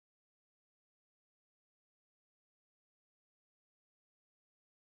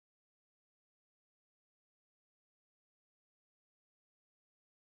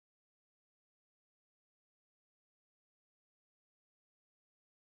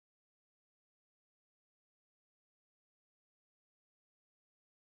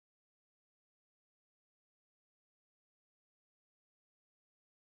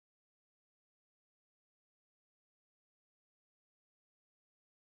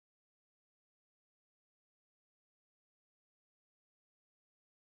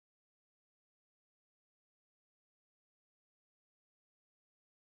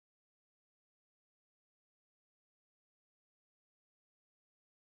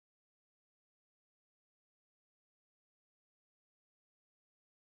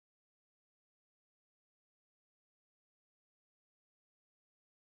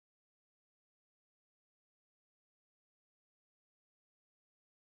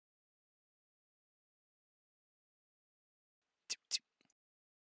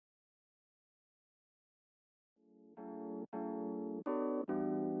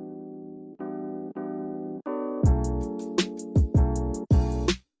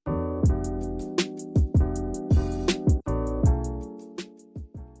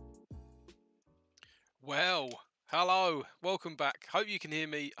Hello, welcome back. Hope you can hear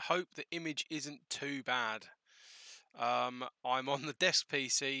me. Hope the image isn't too bad. I'm on the desk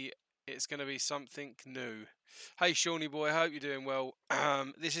PC. It's going to be something new. Hey, Shawnee boy, hope you're doing well.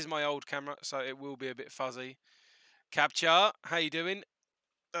 This is my old camera, so it will be a bit fuzzy. Capture, how you doing?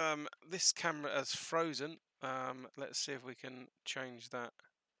 This camera has frozen. Let's see if we can change that.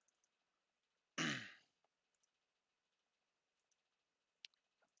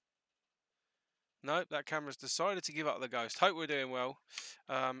 Nope, that camera's decided to give up the ghost. Hope we're doing well.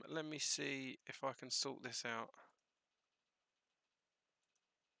 Let me see if I can sort this out.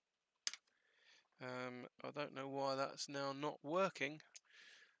 I don't know why that's now not working,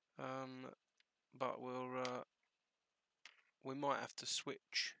 but we might have to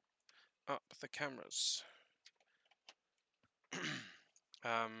switch up the cameras. It's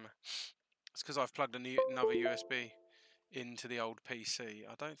because I've plugged another USB into the old PC.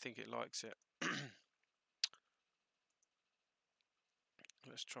 I don't think it likes it.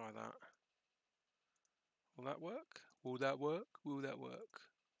 Let's try that. Will that work? Will that work? Will that work?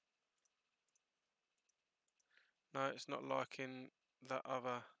 No, it's not liking that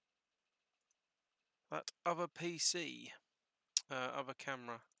other PC, other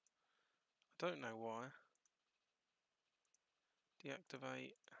camera. I don't know why.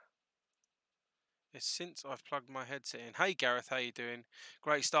 Deactivate. It's since I've plugged my headset in. Hey Gareth, how you doing?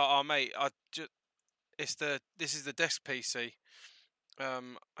 Great start. Oh mate, this is the desk PC.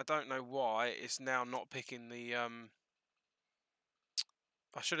 I don't know why it's now not picking the I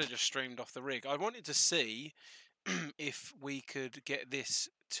should have just streamed off the rig. I wanted to see if we could get this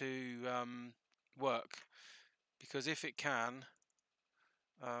to work, because if it can,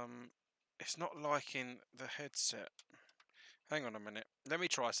 it's not liking the headset. Hang on a minute. Let me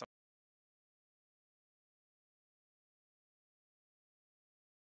try something.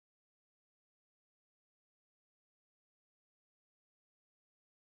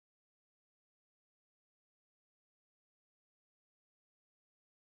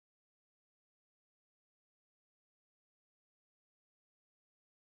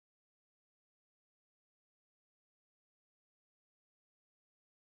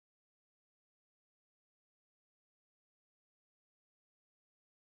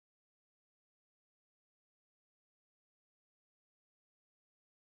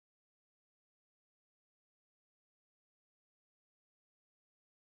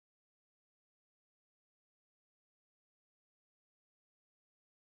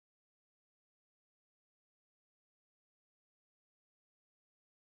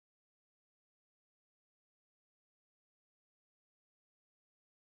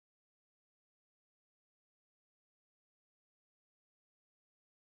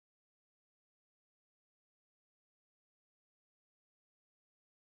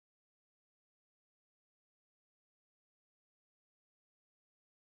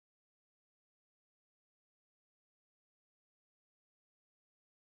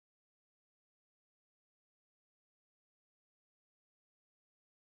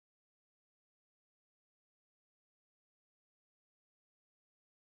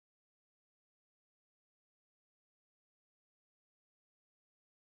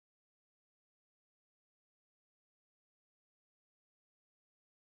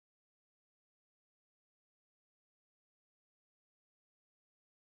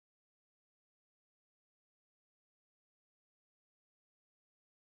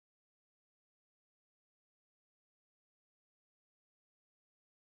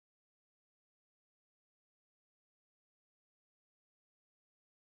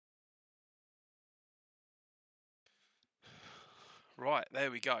 Right, there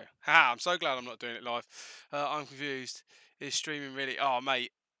we go. I'm so glad I'm not doing it live. I'm confused. Is streaming really? Oh,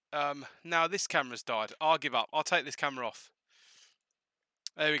 mate. Now this camera's died. I'll give up. I'll take this camera off.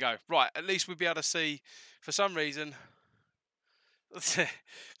 There we go. Right, at least we'll be able to see. For some reason, it's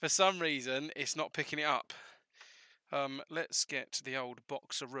not picking it up. Let's get the old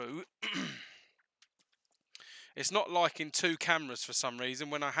Boxeroo. It's not liking two cameras for some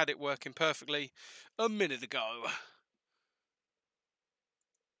reason when I had it working perfectly a minute ago.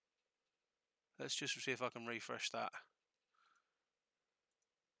 Let's just see if I can refresh that.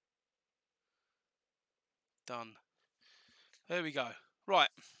 Done. There we go. Right,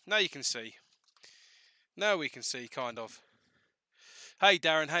 now you can see. Now we can see, kind of. Hey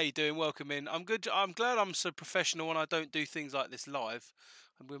Darren, how you doing? Welcome in. I'm good. I'm glad I'm so professional when I don't do things like this live,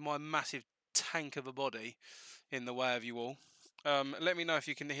 and with my massive tank of a body in the way of you all. Let me know if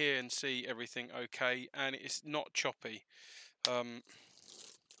you can hear and see everything okay, and it's not choppy.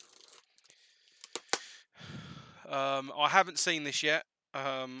 I haven't seen this yet.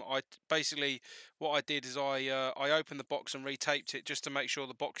 Basically what I did is I opened the box and retaped it just to make sure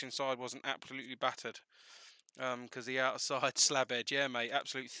the box inside wasn't absolutely battered. Because the outside slab edge, yeah, mate,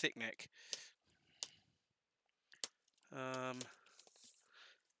 absolute thick neck.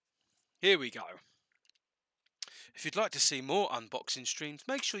 Here we go. If you'd like to see more unboxing streams,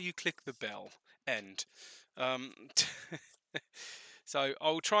 make sure you click the bell. End. So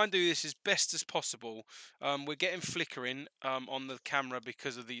I'll try and do this as best as possible. We're getting flickering on the camera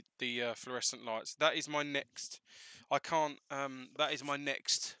because of the fluorescent lights. That is my next. I can't. That is my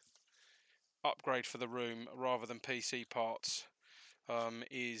next upgrade for the room rather than PC parts.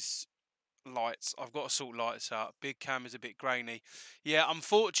 Is lights. I've got to sort lights out. Big cam is a bit grainy. Yeah,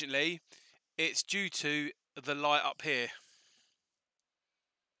 unfortunately, it's due to the light up here.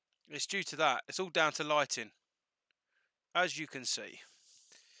 It's due to that. It's all down to lighting, as you can see.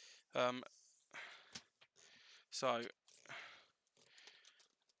 So,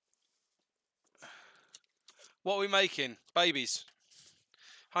 what are we making? Babies.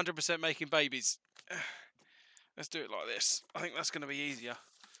 100% making babies. Let's do it like this. I think that's going to be easier.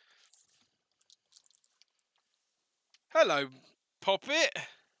 Hello, Poppet.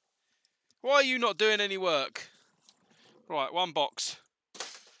 Why are you not doing any work? Right, one box.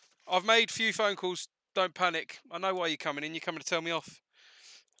 I've made few phone calls. Don't panic. I know why you're coming in. You're coming to tell me off.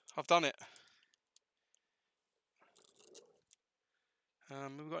 I've done it.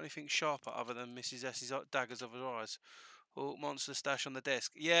 Have we got anything sharper other than Mrs. S's daggers of her eyes? Oh, monster stash on the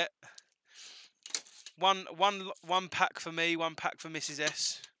desk. Yeah. One pack for me, one pack for Mrs.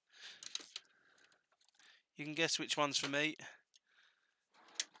 S. You can guess which one's for me.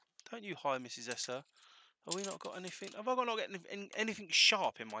 Don't you hi, Mrs. S, sir. Have we not got anything? Have I got not getting anything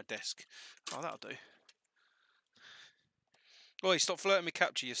sharp in my desk? Oh, that'll do. Oi, stop flirting me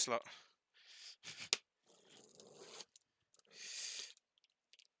capture, you slut.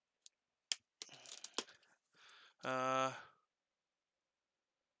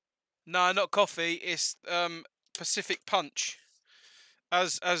 No, not coffee. It's Pacific Punch.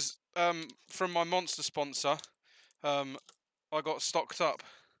 As from my Monster sponsor, I got stocked up.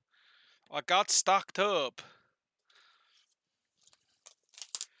 I got stocked up.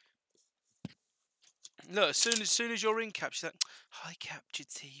 Look, as soon as you're in capture, like, hi capture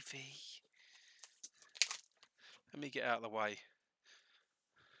TV. Let me get out of the way.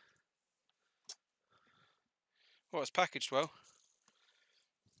 Well, it's packaged well.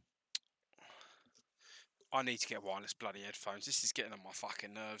 I need to get wireless bloody headphones. This is getting on my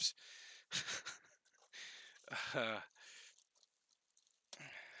fucking nerves.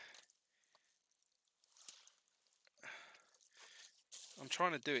 I'm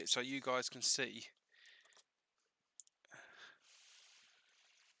trying to do it so you guys can see.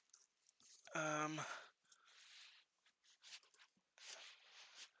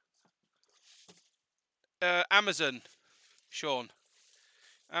 Amazon, Sean.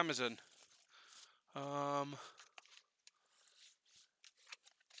 Amazon.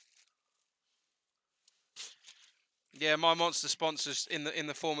 Yeah, my Monster sponsors in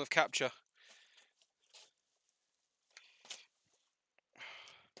the form of capture.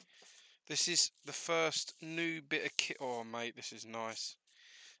 This is the first new bit of kit. Oh, mate, this is nice.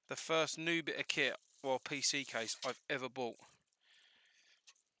 The first new bit of kit or PC case I've ever bought.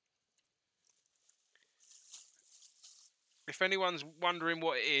 If anyone's wondering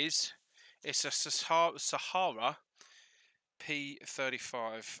what it is, it's a Sahara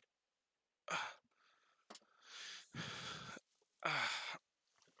P35.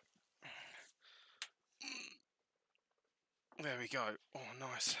 There we go. Oh,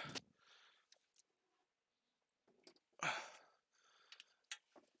 nice.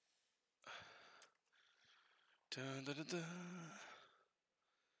 Dun, dun, dun, dun.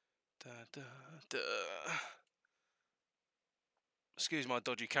 Dun, dun, dun. Excuse my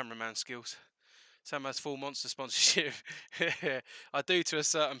dodgy cameraman skills. Sam has full Monster sponsorship. I do to a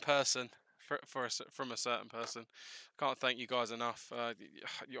certain person, from a certain person. Can't thank you guys enough.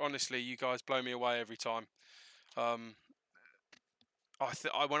 Honestly, you guys blow me away every time. When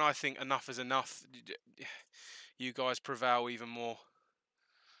I think enough is enough, you guys prevail even more.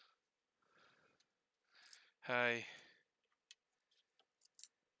 Hey.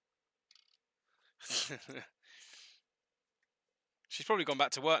 She's probably gone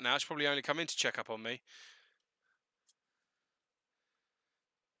back to work now. She's probably only come in to check up on me.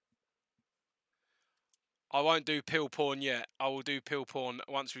 I won't do pill porn yet. I will do pill porn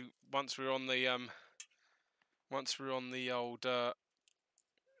once we're on the old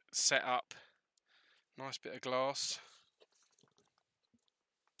setup. Nice bit of glass.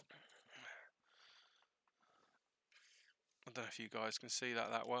 I don't know if you guys can see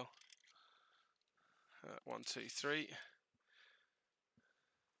that well. 1, 2, 3.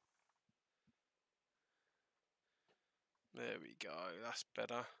 There we go, that's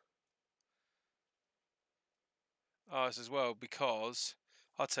better. Oh, it's as well because,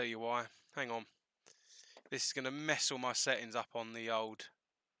 I'll tell you why. Hang on. This is going to mess all my settings up on the old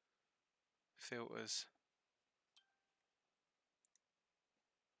filters.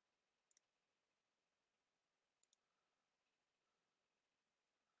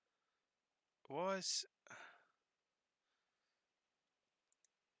 Why is...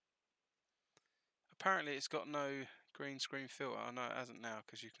 Apparently it's got no green screen filter. I know it hasn't now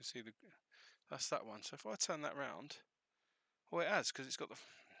because you can see the... That's that one. So if I turn that round... Well, it has because it's got the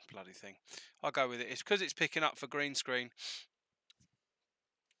bloody thing. I'll go with it. It's because it's picking up for green screen.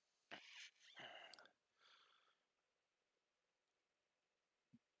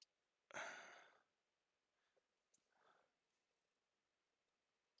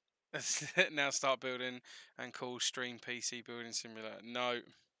 Now start building and call stream PC building simulator. No,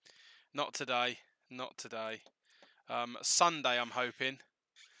 not today. Not today. Sunday I'm hoping.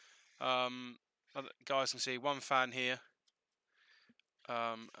 Guys can see one fan here.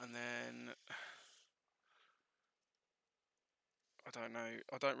 And then I don't know.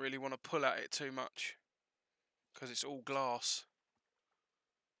 I don't really want to pull at it too much because it's all glass.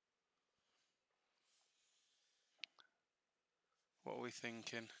 What are we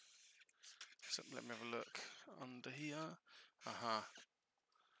thinking? So let me have a look under here.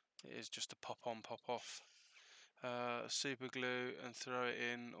 It is just a pop on, pop off. Super glue and throw it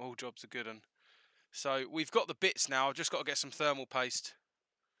in. All jobs are good. And so we've got the bits now. I've just got to get some thermal paste.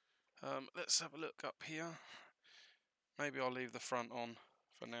 Let's have a look up here. Maybe I'll leave the front on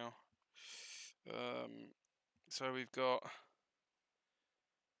for now. So we've got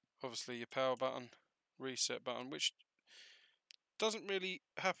obviously your power button, reset button, which doesn't really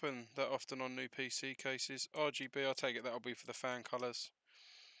happen that often on new PC cases. RGB, I take it that'll be for the fan colours.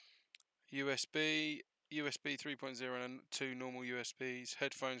 USB 3.0 and 2 normal USBs.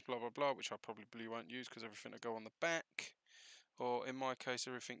 Headphones, blah blah blah, which I probably won't use because everything will go on the back. Or in my case,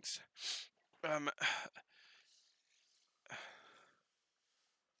 everything's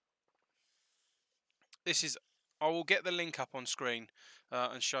this is. I will get the link up on screen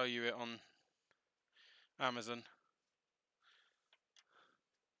and show you it on Amazon.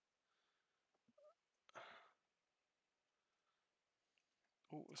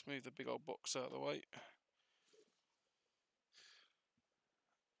 Oh, let's move the big old box out of the way.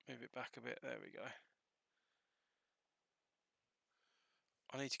 Move it back a bit. There we go.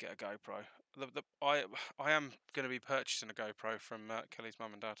 I need to get a GoPro. I am going to be purchasing a GoPro from Kelly's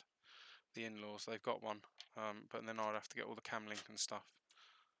mum and dad, the in-laws. They've got one, but then I'd have to get all the cam link and stuff.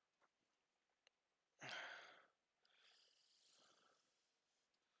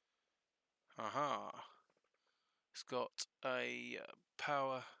 Aha! It's got a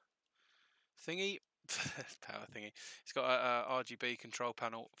power thingy. Power thingy. It's got a RGB control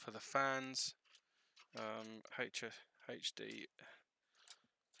panel for the fans. HD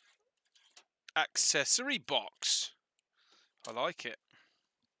accessory box. I like it.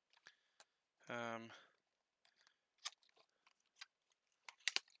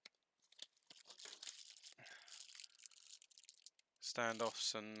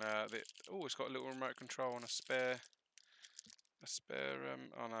 Standoffs and it's got a little remote control and a spare.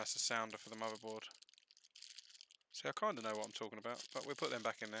 Oh no, it's a sounder for the motherboard. See, I kind of know what I'm talking about, but we'll put them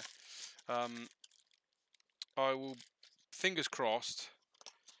back in there. I will, fingers crossed,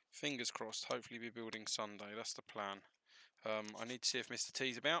 hopefully be building Sunday. That's the plan. I need to see if Mr.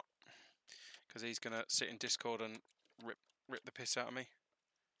 T's about, because he's going to sit in Discord and rip the piss out of me.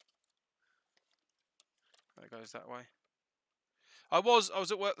 That goes that way. I was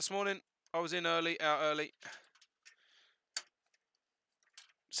at work this morning. I was in early, out early.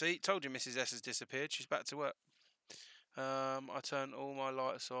 See, told you Mrs. S has disappeared. She's back to work. I turned all my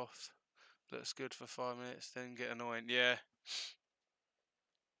lights off. Looks good for 5 minutes, then get annoying. Yeah.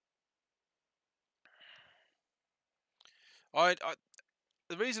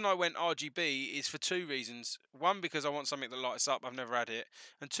 The reason I went RGB is for 2 reasons. One, because I want something that lights up. I've never had it.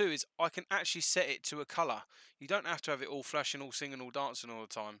 And 2 is I can actually set it to a colour. You don't have to have it all flashing, all singing, all dancing all the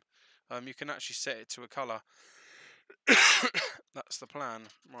time. You can actually set it to a colour. That's the plan.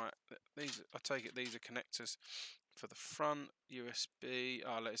 Right. These, I take it these are connectors for the front. USB.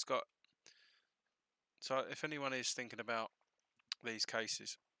 Oh, look, it's got. So if anyone is thinking about these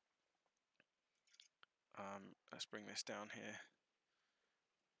cases, let's bring this down here.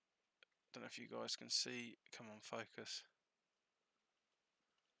 Don't know if you guys can see. Come on, focus.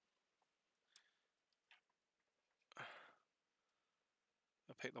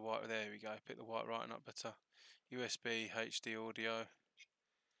 pick the white. There we go. Pick the white right and up better. USB HD audio.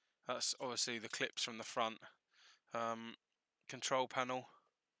 That's obviously the clips from the front. Control panel.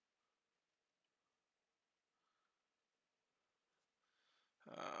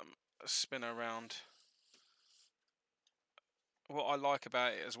 Spin around. What I like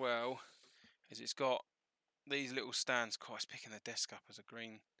about it as well is it's got these little stands. God, it's picking the desk up as a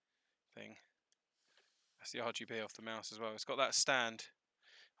green thing. That's the RGB off the mouse as well. It's got that stand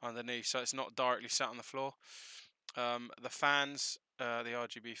underneath, so it's not directly sat on the floor. The fans, the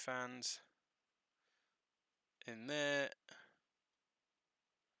RGB fans in there.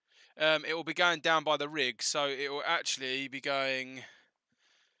 It will be going down by the rig, so it will actually be going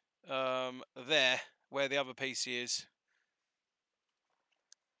there where the other PC is.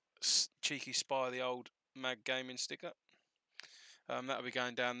 Cheeky spy the old Mag Gaming sticker. That'll be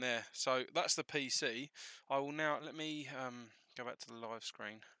going down there. So that's the PC. I will now, let me go back to the live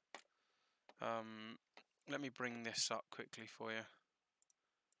screen. Let me bring this up quickly for you.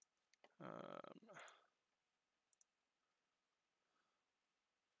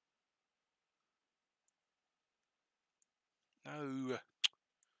 No,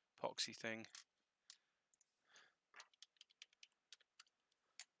 epoxy thing.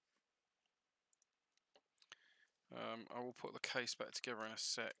 I will put the case back together in a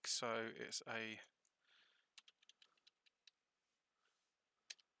sec. So it's a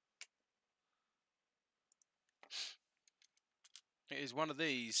it is one of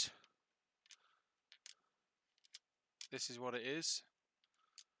these. This is what it is.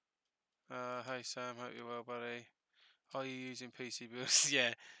 Hey Sam, hope you're well, buddy. Are you using PC builds?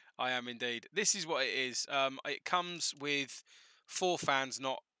 Yeah, I am indeed. This is what it is. It comes with 4 fans,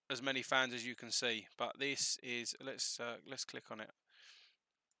 not as many fans as you can see. But this is, let's click on it.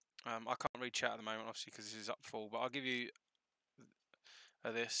 I can't read chat at the moment, obviously, because this is up full. But I'll give you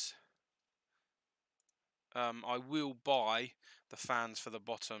this. I will buy the fans for the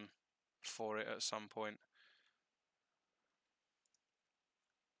bottom for it at some point.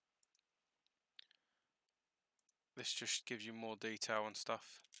 This just gives you more detail and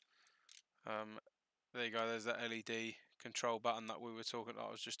stuff. There you go. There's that LED control button that we were talking.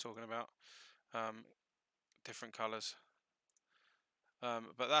 I was just talking about. Different colours.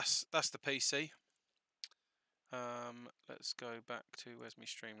 But that's the PC. Let's go back to where's my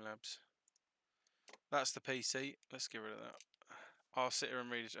Streamlabs. That's the PC. Let's get rid of that. I'll sit here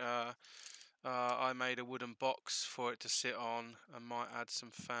and read it. I made a wooden box for it to sit on and might add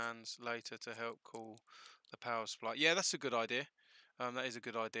some fans later to help cool the power supply. Yeah, that's a good idea. That is a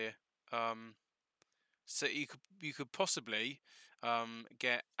good idea. So you could possibly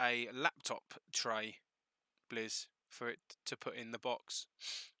get a laptop tray, Blizz, for it to put in the box.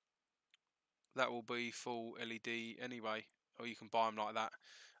 That will be full LED anyway, or you can buy them like that.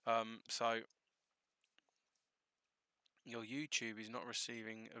 So your YouTube is not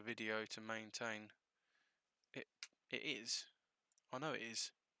receiving a video to maintain. It is. I know it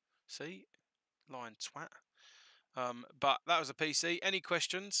is. See, lying twat. But that was a PC. Any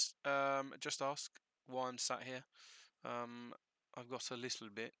questions? Just ask why I'm sat here. I've got a little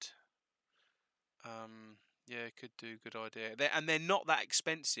bit. Yeah, could do. Good idea. They're not that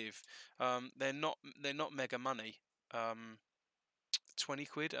expensive. They're not mega money. 20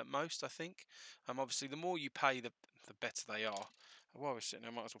 quid at most, I think. Obviously, the more you pay, the better they are. While we're sitting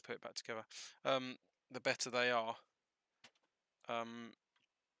there, I might as well put it back together. The better they are.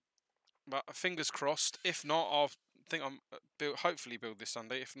 But fingers crossed. If not, I'll think I'm hopefully build this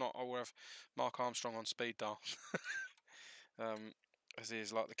Sunday. If not, I will have Mark Armstrong on speed dial. As he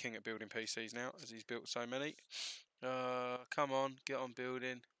is like the king at building PCs now, as he's built so many. Come on, get on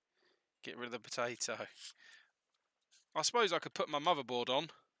building. Get rid of the potato. I suppose I could put my motherboard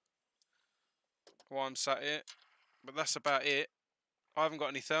on while I'm sat here, but that's about it. I haven't got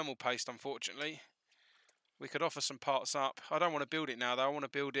any thermal paste, unfortunately. We could offer some parts up. I don't want to build it now, though. I want to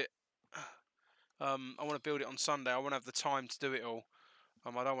build it. I want to build it on Sunday. I want to have the time to do it all.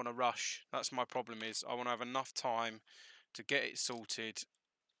 I don't want to rush. That's my problem. Is I want to have enough time to get it sorted,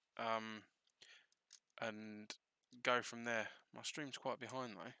 and go from there. My stream's quite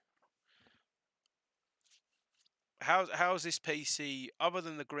behind though. How's this PC other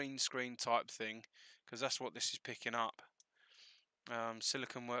than the green screen type thing? Because that's what this is picking up.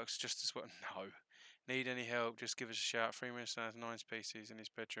 Silicon works just as well. No. Need any help? Just give us a shout. 3 minutes has 9 PCs in his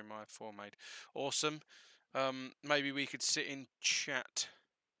bedroom. I have 4 made. Awesome. Maybe we could sit in chat.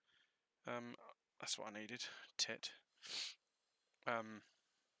 That's what I needed. Tit.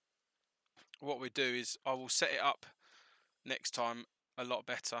 What we do is I will set it up next time a lot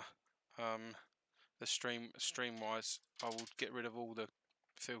better. The stream wise, I will get rid of all the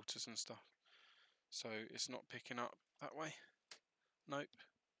filters and stuff. So it's not picking up that way. Nope.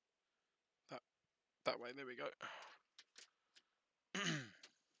 That way. There we go.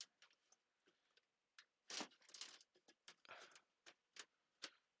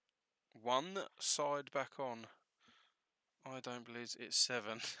 One side back on. I don't believe it's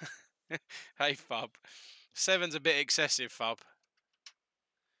 7. Hey, Fub. 7's a bit excessive, Fub.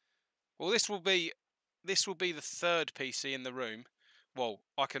 Well, this will be the third PC in the room. Well,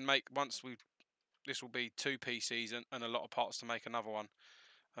 I can make this will be 2 PCs and a lot of parts to make another one.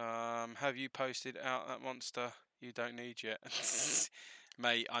 Have you posted out that monster you don't need yet?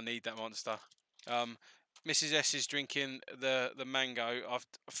 Mate, I need that monster. Mrs. S is drinking the mango.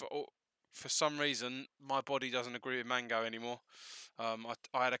 For some reason my body doesn't agree with mango anymore. I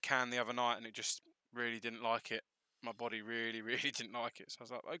had a can the other night and it just really didn't like it. My body really didn't like it. So I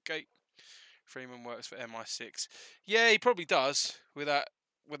was like, okay. Freeman works for MI6. Yeah, he probably does with that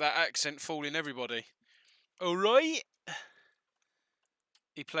accent fooling everybody. All right.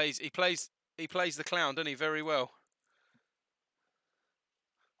 He plays the clown, doesn't he? Very well.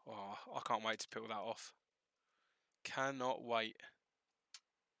 Oh, I can't wait to peel that off. Cannot wait.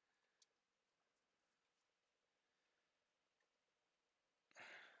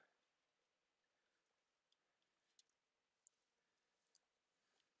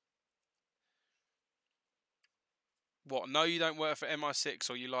 What? No, you don't work for MI6,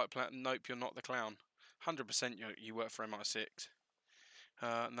 or you like nope, you're not the clown. 100% you work for MI6.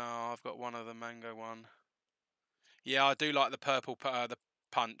 No, I've got one of the mango one. Yeah, I do like the purple, the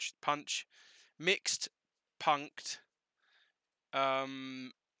punch, mixed, punked.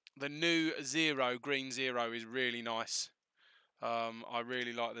 The new green zero is really nice. I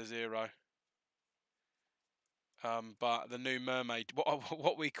really like the zero. But the new mermaid,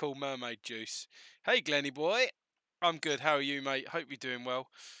 what we call mermaid juice. Hey, Glenny boy. I'm good. How are you, mate? Hope you're doing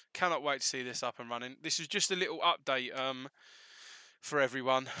well. Cannot wait to see this up and running. This is just a little update for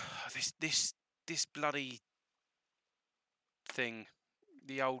everyone. This bloody thing,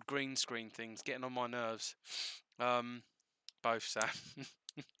 the old green screen thing's getting on my nerves. Both Sam.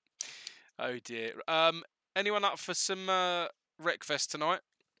 Oh dear. Anyone up for some Wreckfest tonight?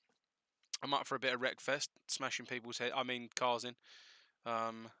 I'm up for a bit of Wreckfest, smashing people's cars in.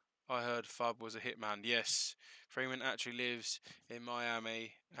 I heard Fub was a hitman. Yes, Freeman actually lives in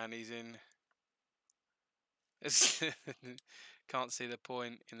Miami, and he's in. Can't see the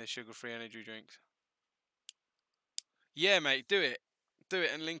point in the sugar-free energy drinks. Yeah, mate, do it,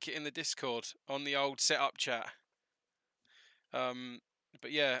 and link it in the Discord on the old setup chat.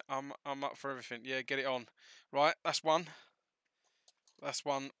 But yeah, I'm up for everything. Yeah, get it on. Right, that's one. That's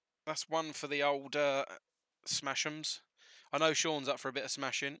one. That's one for the old smash'ems. I know Sean's up for a bit of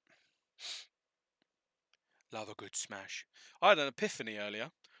smashing. Love a good smash. I had an epiphany earlier.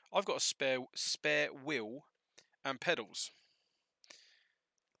 I've got a spare wheel and pedals.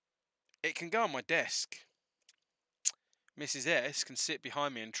 It can go on my desk. Mrs. S can sit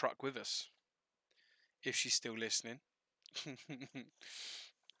behind me and truck with us. If she's still listening.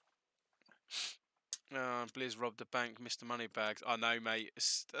 Blizz robbed the bank, Mr. Moneybags. I know, mate.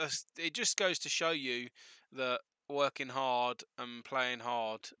 It just goes to show you that working hard and playing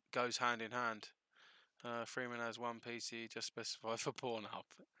hard goes hand in hand. Freeman has one PC, just specified for Pornhub.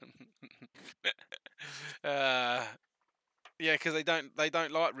 Yeah, because they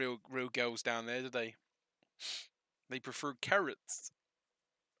don't like real girls down there, do they? They prefer carrots.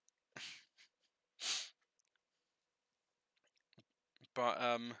 But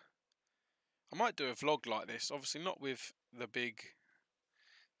I might do a vlog like this. Obviously not with the big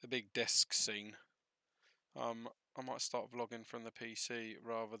desk scene. I might start vlogging from the PC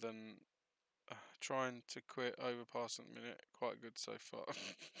rather than trying to quit over past a minute. Quite good so far.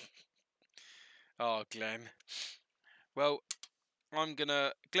 Oh, Glenn. Well,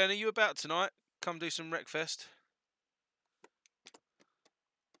 Glenn, are you about tonight? Come do some Wreckfest.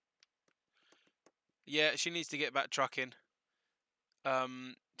 Yeah, she needs to get back trucking.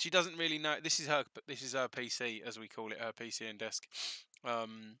 She doesn't really know. This is her PC, as we call it, her PC and desk.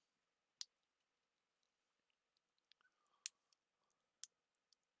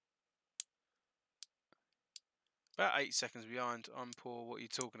 About 8 seconds behind. I'm poor. What are you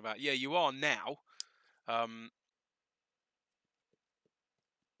talking about? Yeah, you are now.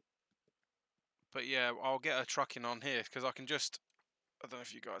 But yeah, I'll get her trucking on here because I can just. I don't know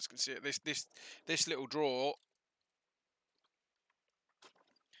if you guys can see it. This little drawer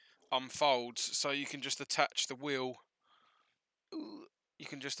unfolds, so you can just attach the wheel. You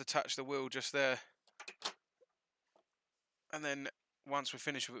can just attach the wheel just there, and then once we're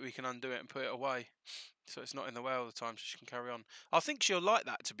finished with it, we can undo it and put it away, so it's not in the way all the time, so she can carry on. I think she'll like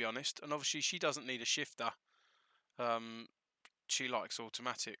that, to be honest. And obviously, she doesn't need a shifter. She likes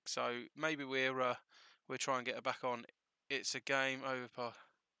automatic, so maybe we'll try and get her back on. It's a game over.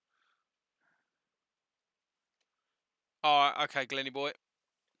 All right, okay, Glenny boy.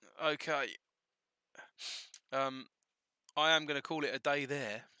 Okay. I am going to call it a day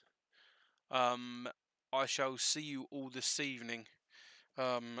there. I shall see you all this evening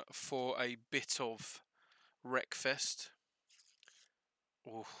for a bit of Wreckfest.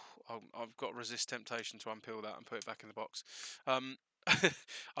 Oh, I've got to resist temptation to unpeel that and put it back in the box.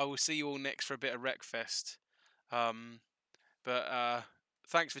 I will see you all next for a bit of Wreckfest. But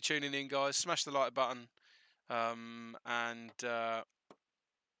thanks for tuning in, guys. Smash the like button. And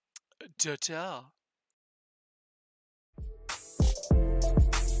ta-ta.